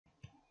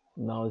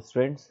Now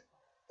students,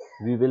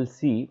 we will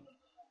see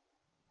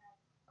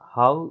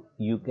how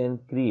you can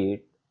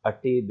create a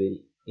table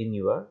in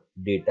your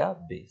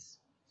database.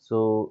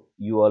 So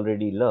you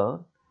already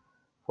learned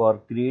for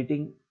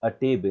creating a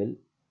table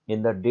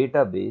in the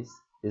database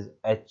is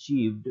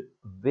achieved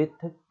with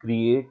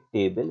create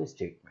table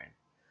statement.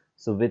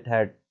 So with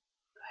that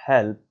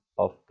help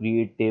of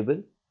create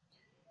table,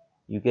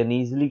 you can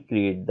easily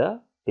create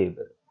the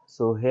table.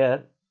 So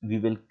here we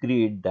will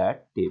create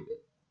that table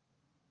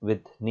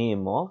with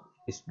name of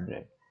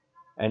student,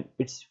 and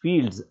its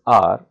fields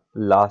are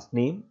last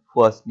name,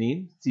 first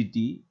name,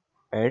 city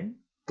and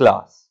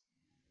class.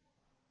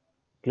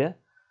 Clear?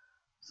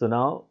 So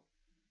now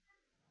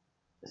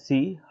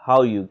see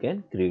how you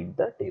can create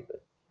the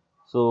table.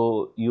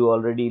 So you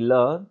already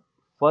learned,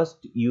 first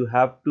you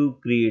have to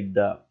create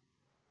the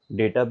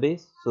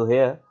database. So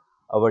here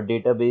our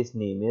database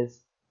name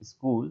is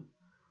school,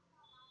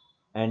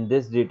 and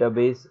this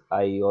database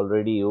I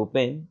already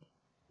opened.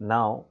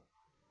 Now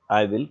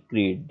I will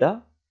create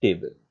the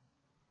table.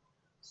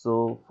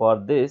 So for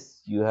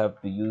this you have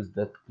to use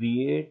the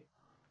create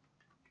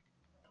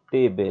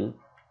table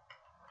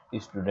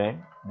student.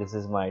 This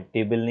is my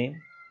table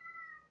name,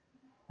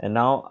 and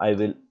now I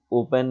will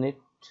open it,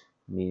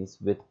 means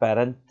with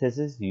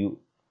parenthesis you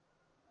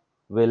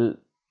will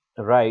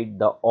write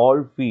the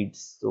all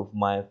fields of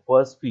my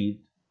first field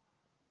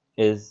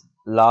is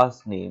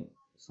last name.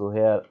 So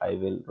here I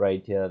will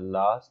write here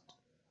last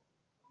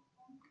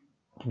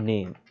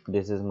name.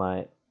 This is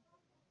my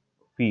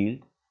field,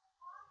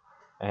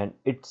 and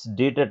its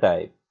data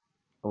type,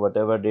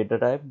 whatever data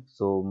type.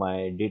 So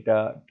my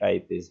data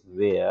type is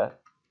where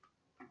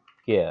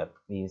char,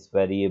 means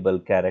variable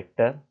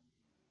character,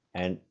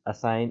 and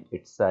assign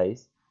its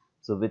size.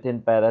 So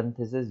within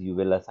parenthesis you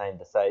will assign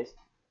the size.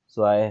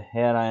 So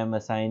here I am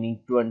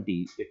assigning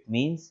 20. It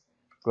means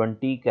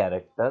 20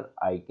 character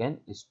I can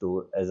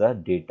store as a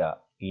data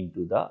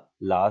into the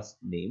last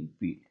name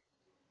field.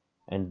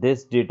 And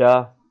this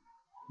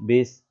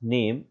database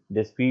name,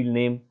 this field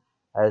name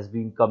has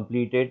been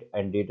completed,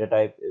 and data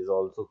type is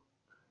also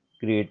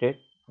created.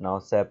 Now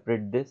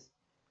separate this,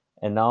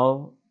 and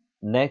now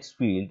next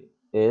field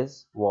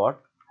is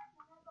what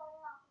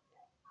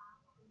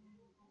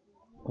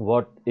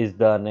is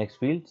the next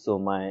field. So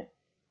my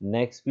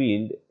next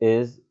field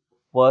is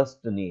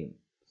first name.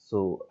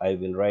 So I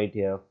will write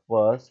here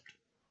first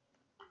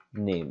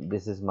name.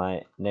 This is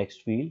my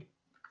next field.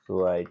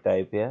 So I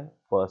type here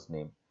first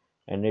name,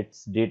 and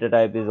its data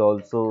type is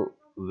also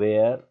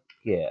where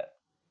care,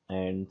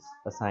 and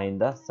assign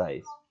the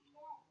size.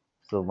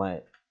 So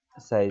my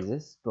size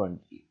is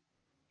 20.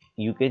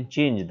 You can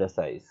change the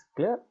size.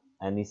 Clear?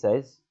 Any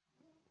size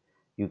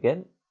you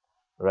can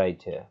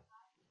write here.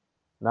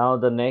 Now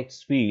the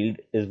next field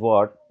is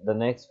what? The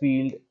next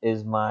field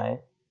is my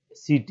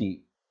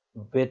city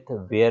with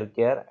where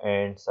care,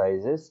 and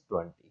size is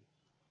 20.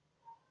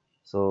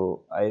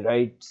 So I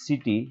write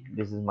city.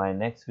 This is my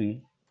next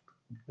field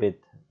with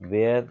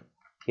where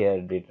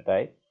care data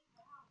type,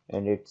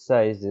 and its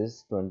size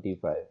is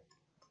 25.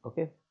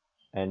 Okay,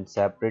 and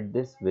separate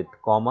this with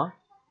comma.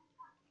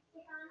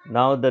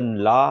 Now the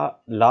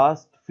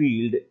last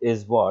field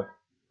is what?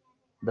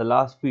 The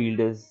last field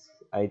is,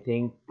 I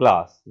think,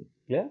 class.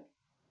 Clear?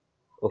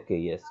 Okay,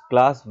 yes,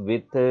 class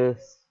with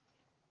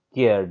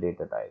care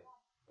data type.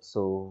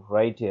 So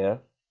right here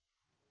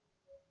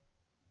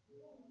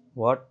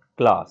what?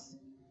 Class.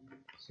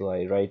 So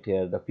I write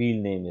here the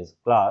field name is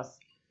class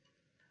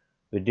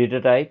with data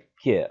type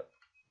care,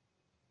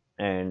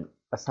 and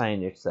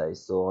assign its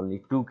size. So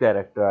only two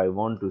character I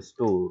want to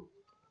store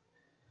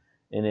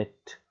in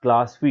it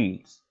class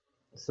fields.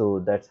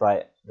 So that's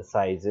why the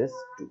size is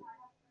 2.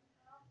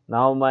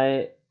 Now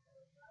my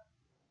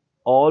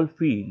all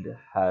field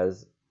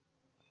has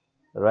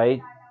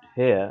right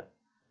here.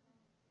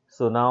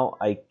 So now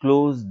I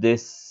close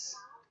this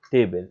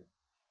table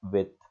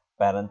with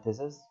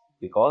parenthesis,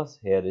 because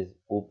here is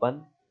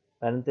open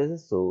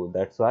parenthesis. So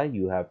that's why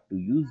you have to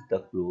use the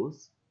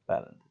close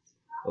parenthesis.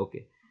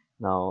 Okay.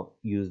 Now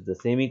use the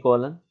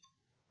semicolon,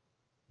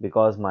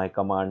 because my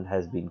command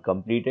has been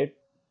completed.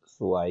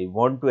 So I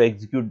want to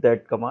execute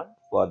that command.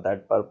 For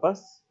that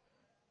purpose,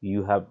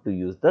 you have to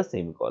use the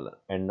semicolon,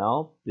 and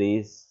now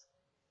press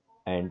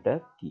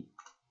enter key.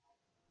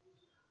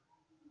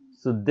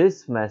 So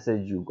this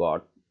message you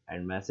got,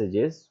 and message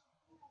is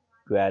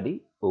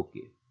query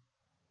okay.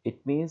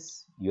 It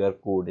means your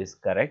code is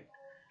correct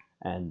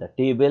and the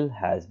table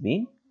has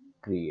been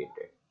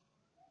created.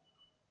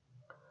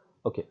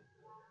 Okay,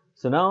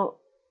 so now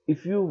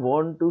if you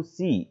want to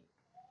see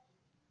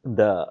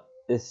the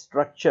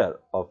structure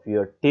of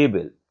your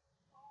table,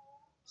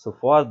 so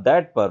for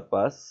that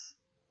purpose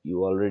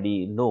you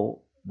already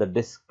know the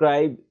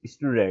describe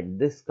student,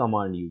 this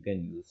command you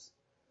can use.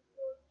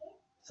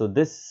 So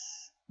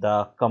this,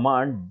 the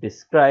command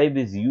describe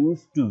is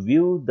used to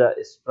view the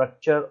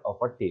structure of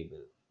a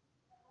table.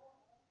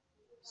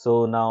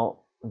 So now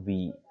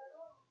we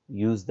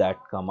use that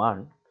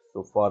command.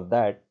 So for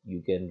that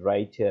you can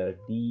write here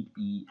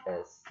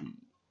DESC.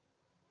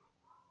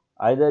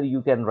 Either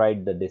you can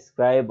write the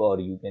describe, or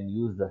you can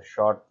use the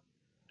short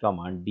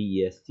command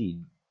desc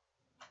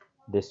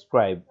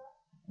describe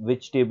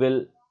which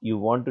table you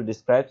want to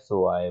describe.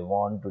 So I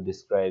want to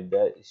describe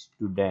the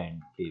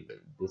student table.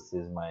 This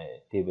is my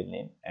table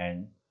name,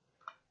 and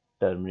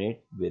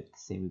terminate with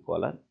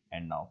semicolon,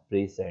 and now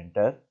press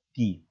enter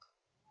key.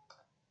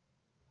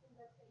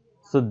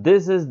 So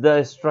this is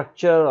the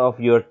structure of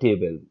your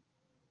table.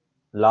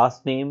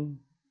 Last name,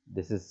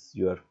 this is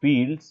your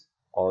fields,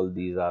 all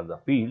these are the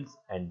fields,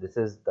 and this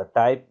is the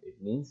type, it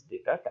means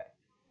data type.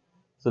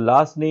 So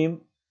last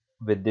name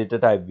with data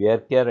type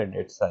varchar and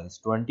its size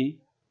 20.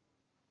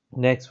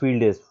 Next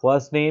field is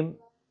first name,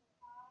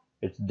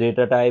 its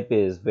data type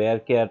is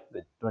varchar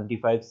with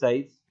 25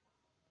 size.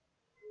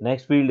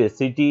 Next field is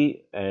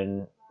city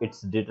and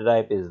its data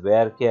type is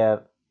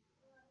varchar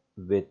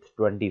with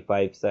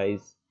 25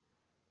 size.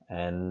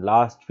 And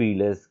last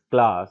field is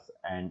class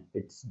and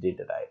its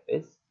data type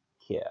is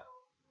here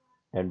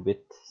and with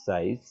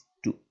size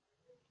 2.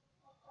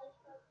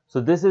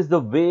 So this is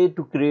the way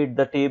to create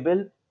the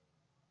table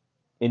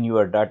in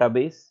your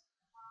database.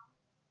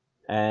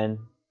 And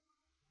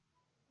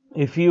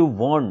if you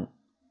want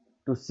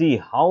to see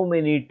how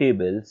many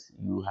tables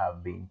you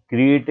have been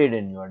created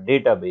in your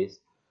database,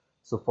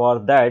 so for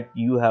that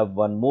you have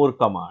one more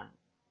command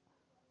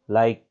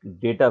like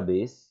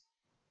database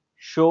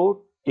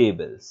show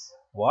tables.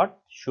 What?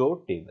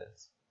 Show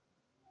tables.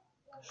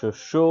 So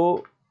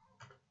show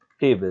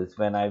tables,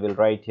 when I will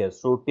write here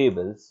show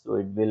tables, so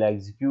it will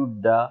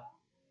execute the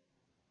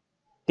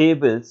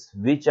tables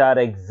which are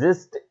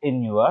exist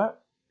in your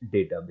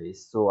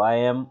database. So I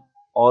am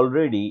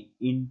already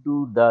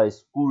into the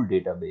school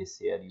database.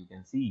 Here you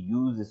can see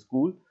use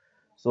school,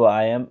 so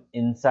I am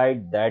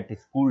inside that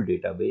school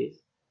database.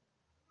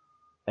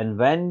 And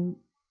when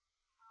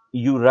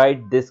you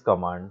write this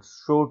command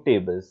show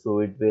tables, so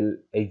it will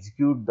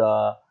execute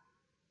the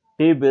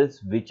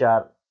tables which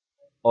are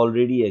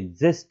already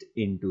exist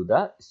into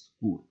the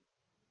school.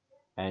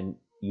 And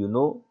you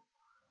know,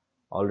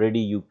 already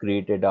you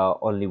created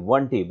only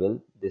one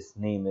table, this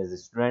name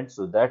is student,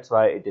 so that's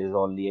why it is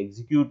only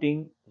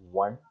executing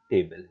one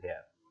table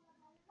here.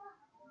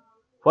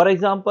 For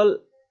example,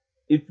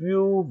 if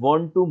you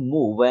want to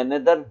move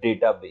another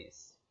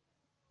database,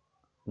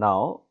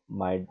 now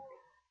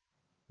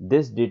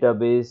this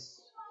database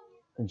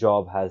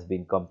job has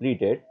been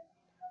completed.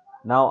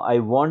 Now I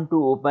want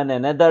to open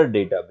another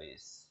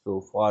database,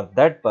 so for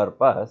that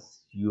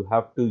purpose you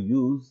have to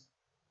use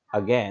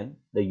again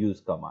the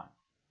use command.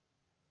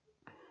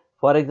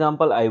 For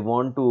example, I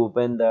want to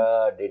open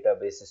the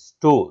database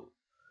store.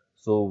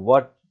 So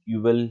what you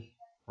will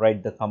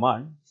write the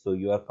command? So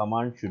your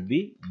command should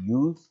be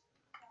use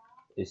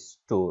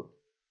store.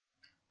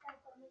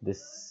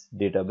 This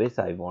database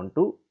I want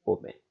to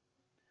open.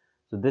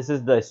 So this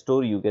is the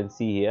store you can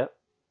see here.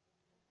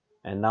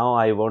 And now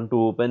I want to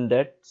open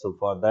that. So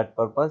for that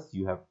purpose,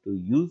 you have to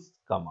use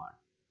command.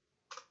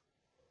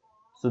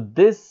 So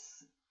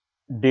this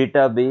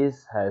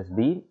database has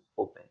been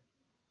opened.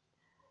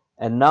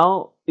 And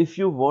now if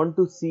you want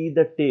to see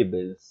the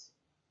tables,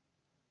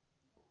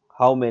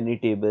 how many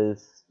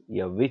tables,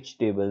 yeah, which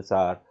tables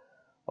are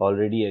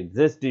already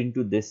exist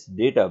into this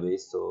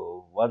database,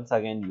 so once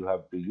again you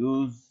have to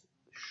use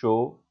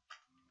show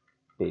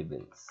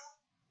tables.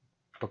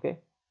 Okay,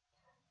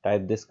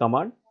 type this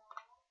command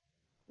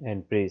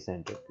and press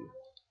enter key.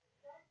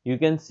 You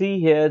can see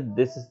here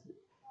this is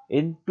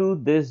into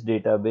this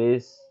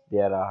database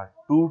there are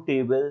two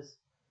tables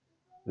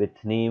with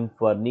name,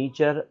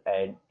 furniture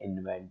and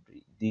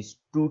inventory. These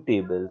two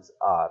tables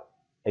are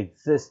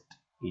exist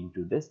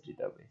into this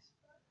database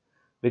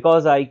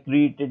because I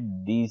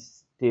created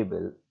these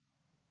table.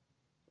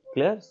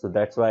 Clear? So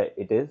that's why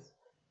it is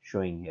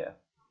showing here.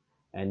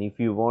 And if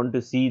you want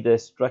to see the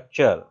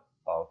structure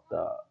of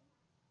the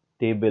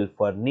table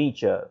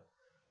furniture,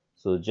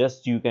 so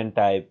just you can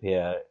type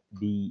here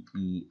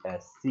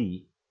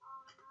DESC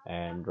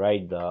and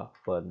write the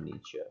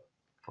furniture.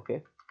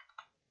 Okay,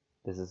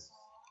 this is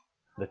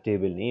the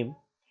table name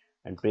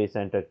and press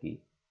enter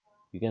key.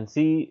 You can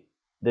see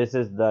this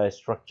is the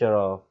structure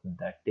of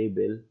that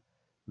table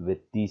with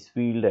these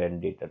field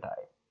and data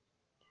type.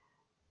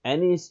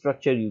 Any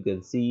structure you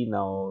can see.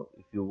 Now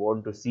if you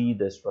want to see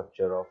the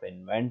structure of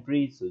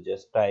inventory, so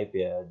just type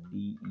here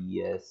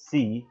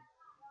DESC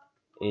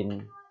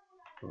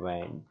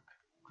inventory.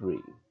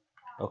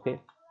 Okay,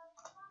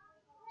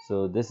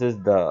 so this is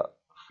the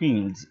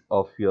fields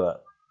of your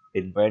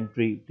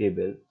inventory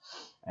table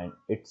and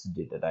its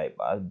data type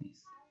are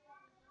these.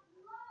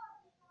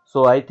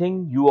 So I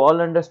think you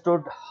all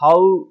understood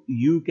how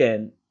you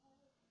can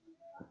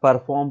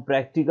perform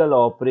practical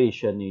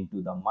operation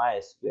into the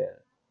MySqL.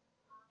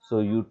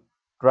 So you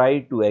try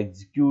to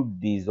execute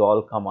these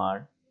all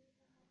command.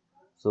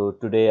 So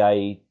today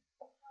I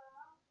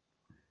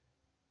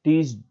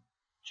teach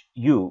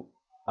you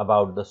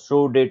about the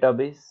show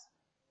database.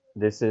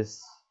 This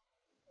is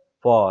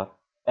for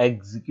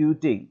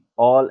executing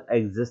all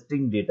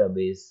existing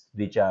database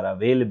which are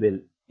available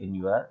in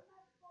your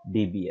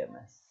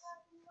DBMS.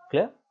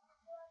 Clear?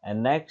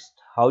 And next,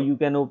 how you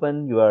can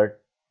open your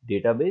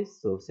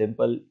database. So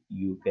simple,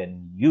 you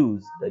can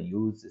use the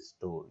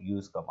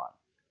use command.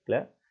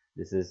 Clear?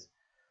 This is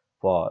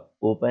for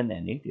open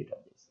any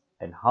database.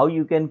 And how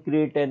you can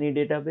create any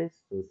database?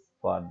 So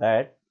for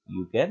that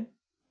you can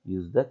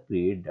use the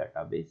create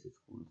database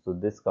school. So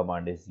this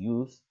command is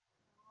used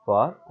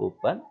for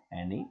open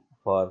any,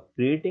 for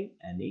creating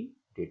any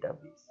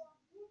database.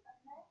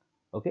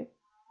 Okay,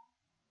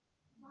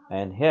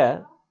 and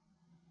here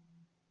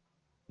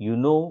you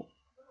know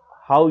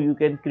how you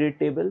can create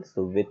tables.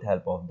 So with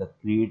help of the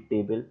create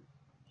table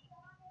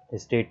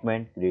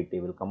statement, create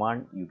table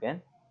command, you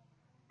can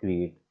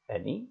create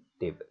any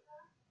table.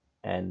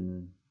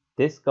 And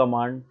this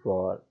command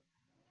for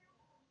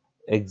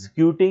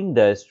executing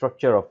the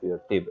structure of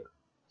your table.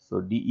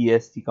 So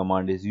dest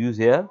command is used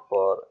here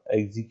for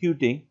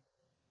executing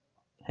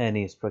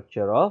any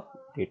structure of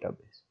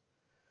database.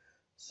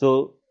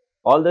 So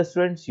all the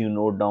students, you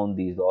note down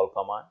these all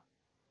commands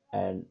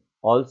and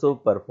also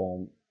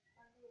perform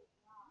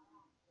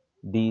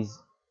these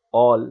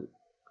all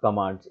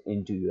commands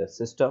into your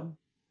system,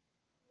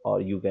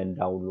 or you can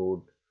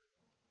download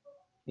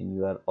in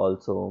your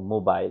also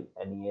mobile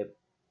any app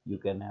you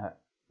can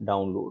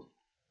download,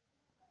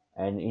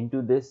 and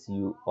into this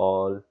you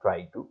all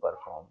try to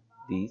perform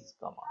these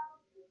commands.